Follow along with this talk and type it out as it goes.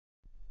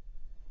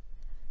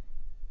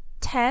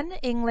10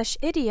 English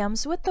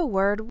idioms with the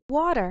word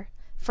water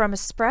from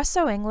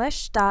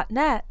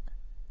espressoenglish.net.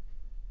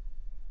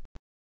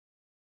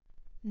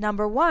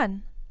 Number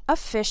 1. A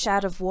fish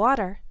out of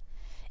water.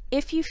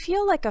 If you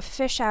feel like a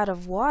fish out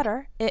of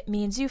water, it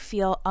means you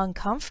feel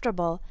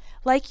uncomfortable,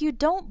 like you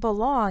don't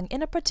belong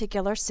in a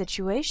particular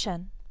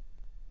situation.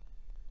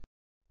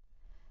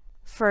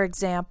 For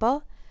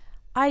example,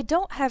 I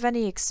don't have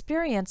any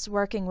experience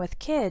working with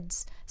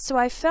kids, so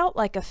I felt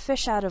like a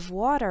fish out of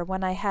water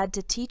when I had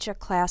to teach a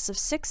class of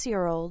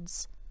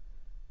 6-year-olds.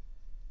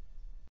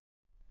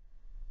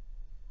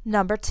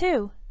 Number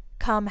 2.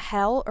 Come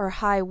hell or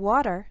high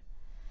water.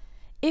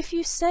 If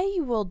you say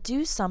you will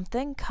do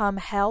something come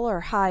hell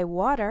or high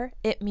water,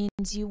 it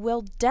means you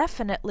will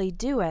definitely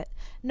do it,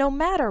 no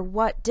matter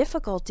what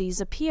difficulties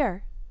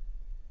appear.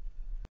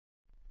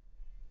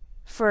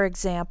 For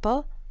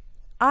example,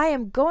 I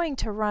am going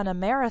to run a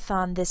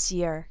marathon this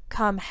year,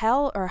 come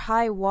hell or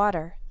high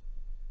water.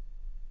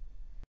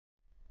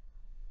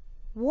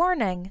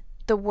 Warning: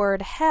 the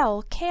word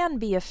hell can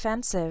be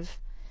offensive.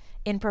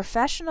 In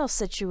professional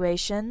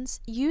situations,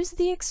 use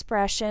the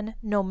expression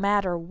no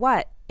matter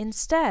what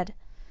instead.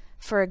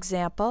 For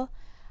example,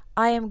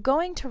 I am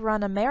going to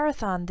run a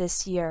marathon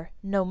this year,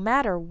 no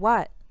matter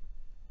what.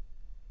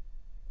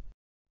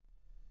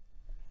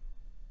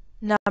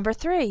 Number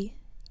 3.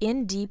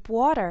 In deep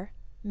water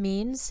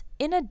means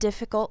in a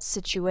difficult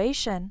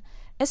situation,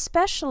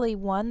 especially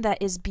one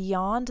that is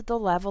beyond the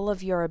level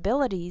of your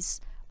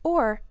abilities,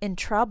 or in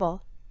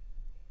trouble.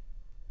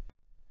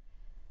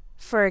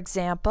 For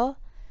example,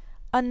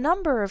 a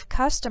number of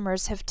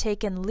customers have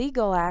taken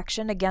legal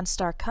action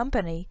against our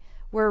company.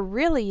 We're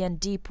really in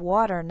deep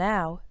water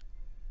now.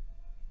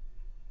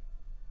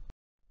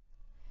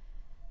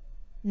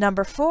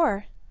 Number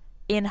 4.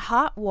 In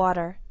hot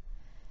water.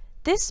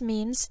 This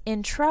means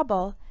in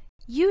trouble,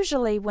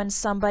 usually when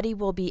somebody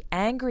will be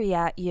angry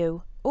at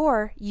you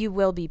or you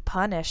will be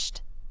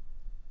punished.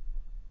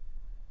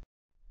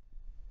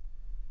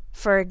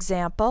 For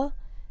example,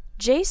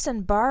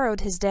 Jason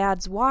borrowed his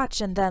dad's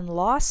watch and then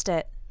lost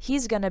it.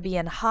 He's going to be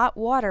in hot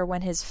water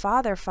when his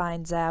father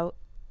finds out.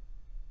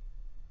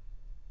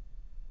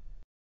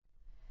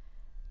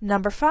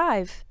 Number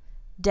 5.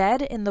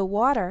 Dead in the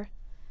water.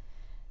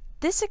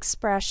 This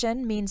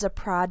expression means a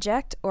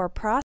project or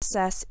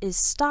process is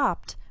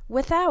stopped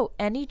without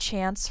any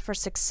chance for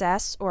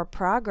success or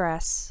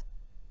progress.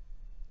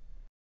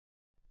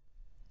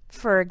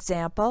 For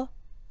example,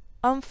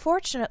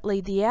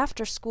 unfortunately the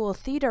after-school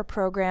theater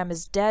program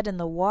is dead in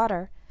the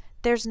water.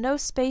 There's no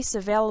space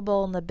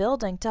available in the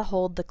building to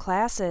hold the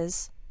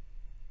classes.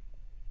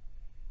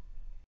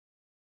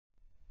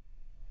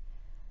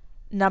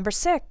 Number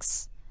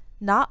 6.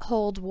 Not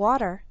hold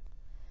water.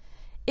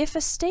 If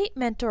a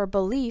statement or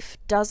belief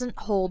doesn't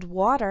hold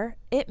water,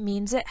 it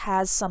means it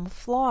has some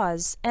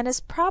flaws and is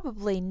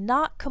probably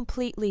not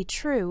completely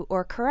true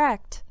or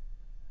correct.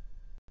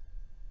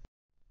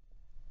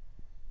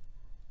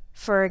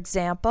 For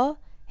example,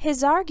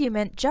 his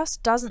argument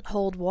just doesn't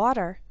hold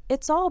water.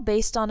 It's all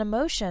based on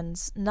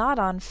emotions, not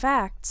on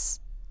facts.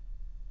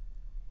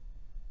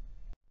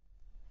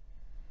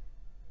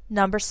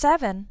 Number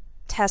 7.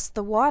 Test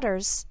the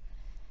waters.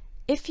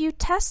 If you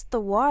test the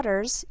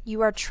waters,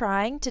 you are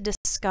trying to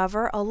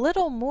discover a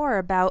little more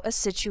about a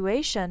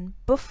situation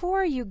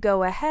before you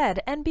go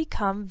ahead and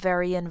become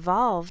very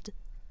involved.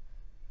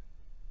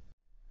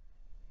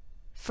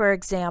 For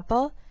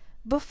example,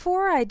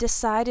 before I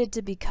decided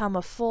to become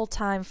a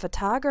full-time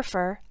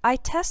photographer, I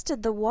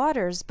tested the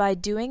waters by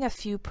doing a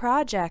few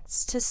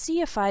projects to see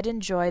if I'd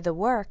enjoy the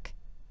work.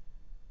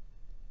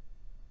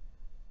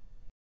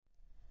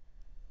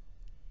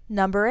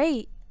 Number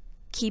 8.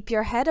 Keep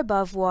your head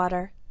above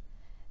water.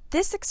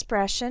 This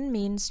expression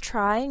means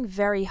trying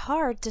very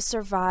hard to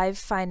survive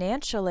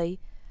financially,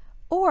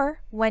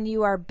 or when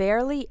you are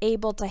barely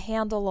able to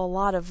handle a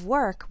lot of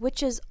work,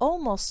 which is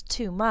almost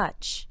too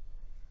much.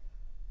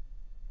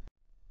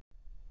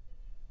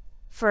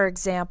 For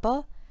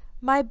example,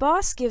 my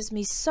boss gives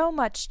me so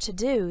much to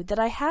do that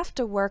I have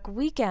to work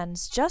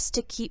weekends just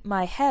to keep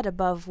my head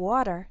above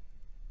water.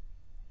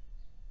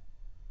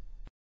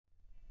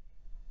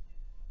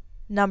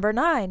 Number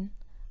 9.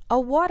 A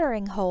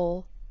watering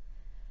hole.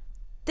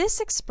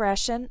 This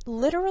expression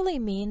literally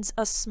means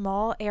a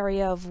small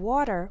area of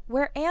water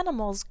where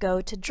animals go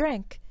to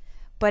drink,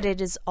 but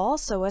it is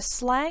also a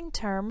slang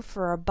term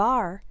for a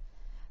bar.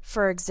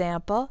 For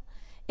example,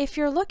 if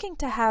you're looking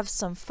to have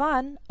some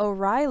fun,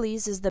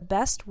 O'Reilly's is the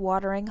best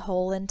watering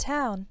hole in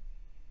town.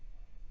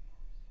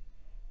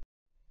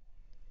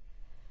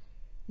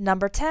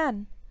 Number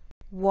 10.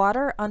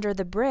 Water under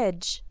the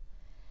bridge.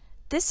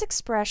 This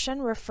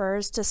expression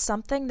refers to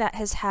something that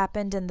has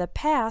happened in the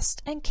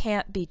past and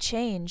can't be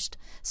changed,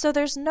 so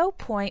there's no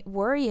point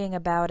worrying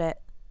about it.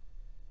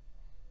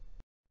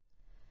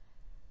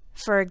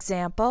 For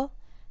example,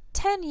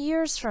 10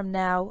 years from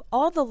now,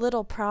 all the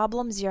little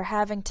problems you're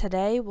having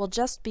today will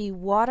just be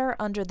water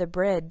under the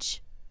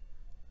bridge.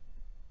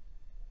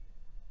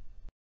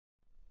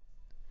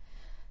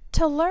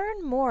 To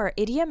learn more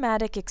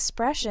idiomatic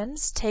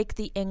expressions, take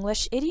the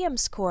English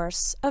Idioms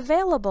course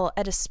available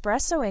at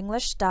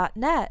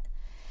espressoenglish.net.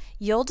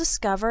 You'll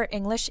discover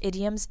English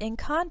idioms in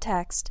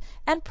context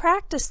and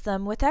practice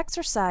them with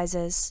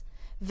exercises.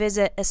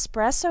 Visit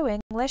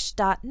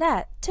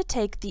espressoenglish.net to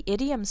take the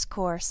Idioms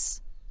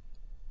course.